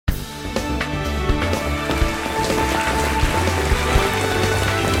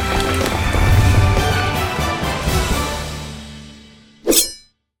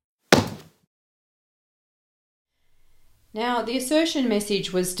Now, the assertion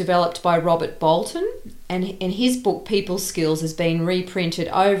message was developed by Robert Bolton, and in his book People Skills has been reprinted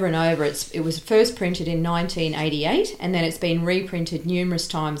over and over. It was first printed in 1988, and then it's been reprinted numerous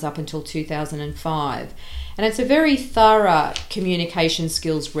times up until 2005. And it's a very thorough communication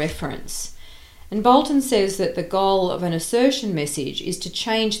skills reference. And Bolton says that the goal of an assertion message is to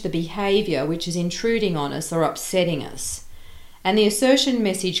change the behaviour which is intruding on us or upsetting us. And the assertion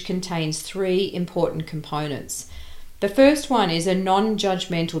message contains three important components. The first one is a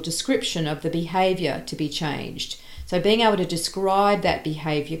non-judgmental description of the behaviour to be changed. So being able to describe that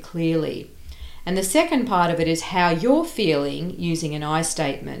behaviour clearly. And the second part of it is how you're feeling using an I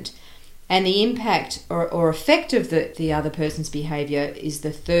statement. And the impact or effect of the other person's behaviour is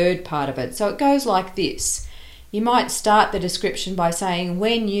the third part of it. So it goes like this. You might start the description by saying,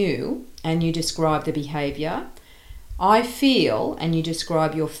 when you, and you describe the behaviour. I feel, and you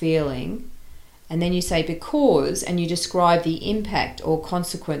describe your feeling. And then you say because, and you describe the impact or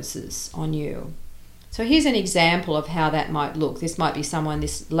consequences on you. So here's an example of how that might look. This might be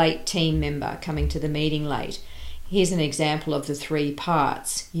this late team member coming to the meeting late. Here's an example of the three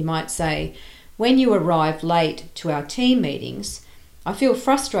parts. You might say, when you arrive late to our team meetings, I feel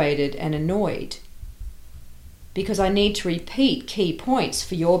frustrated and annoyed because I need to repeat key points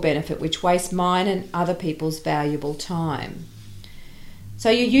for your benefit, which waste mine and other people's valuable time. So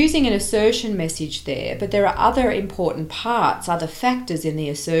you're using an assertion message there, but there are other important parts, other factors in the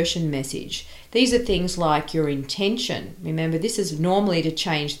assertion message. These are things like your intention. Remember, this is normally to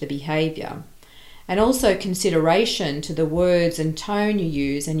change the behaviour. And also consideration to the words and tone you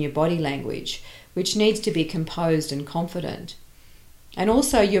use and your body language, which needs to be composed and confident. And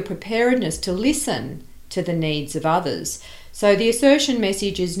also your preparedness to listen to the needs of others. So the assertion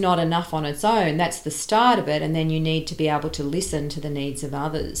message is not enough on its own. That's the start of it, and then you need to be able to listen to the needs of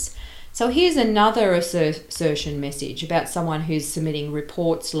others. So here's another assertion message about someone who's submitting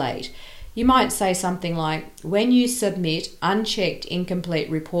reports late. You might say something like, when you submit unchecked, incomplete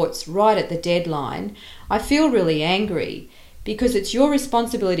reports right at the deadline, I feel really angry because it's your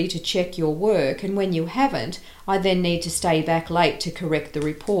responsibility to check your work, and when you haven't, I then need to stay back late to correct the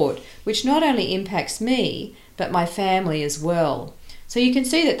report, which not only impacts me, but my family as well. So you can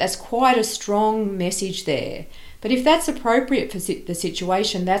see that that's quite a strong message there. But if that's appropriate for the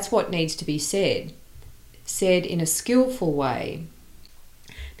situation, that's what needs to be said in a skillful way.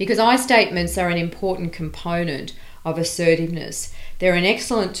 Because I statements are an important component of assertiveness. They're an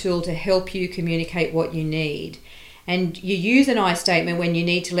excellent tool to help you communicate what you need. And you use an I statement when you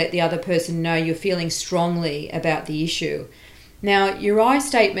need to let the other person know you're feeling strongly about the issue. Now, your I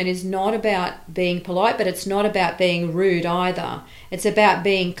statement is not about being polite, but it's not about being rude either. It's about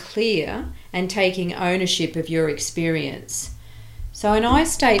being clear and taking ownership of your experience. So an I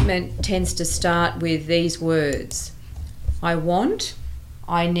statement tends to start with these words. I want,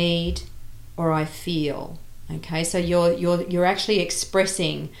 I need, or I feel. Okay, so you're actually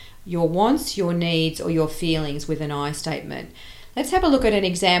expressing your wants, your needs, or your feelings with an I statement. Let's have a look at an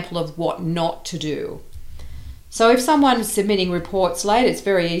example of what not to do. So if someone's submitting reports late, it's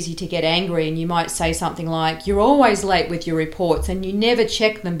very easy to get angry, and you might say something like, you're always late with your reports and you never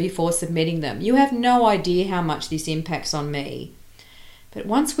check them before submitting them. You have no idea how much this impacts on me. But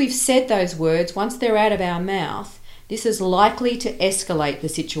once we've said those words, once they're out of our mouth, this is likely to escalate the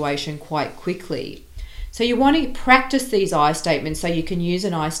situation quite quickly. So you want to practice these I statements so you can use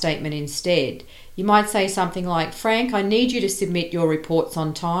an I statement instead. You might say something like, Frank, I need you to submit your reports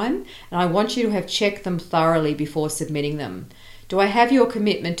on time, and I want you to have checked them thoroughly before submitting them. Do I have your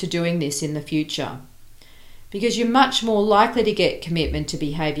commitment to doing this in the future? Because you're much more likely to get commitment to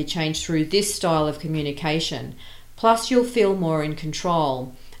behaviour change through this style of communication. Plus, you'll feel more in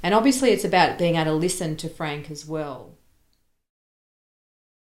control. And obviously, it's about being able to listen to Frank as well.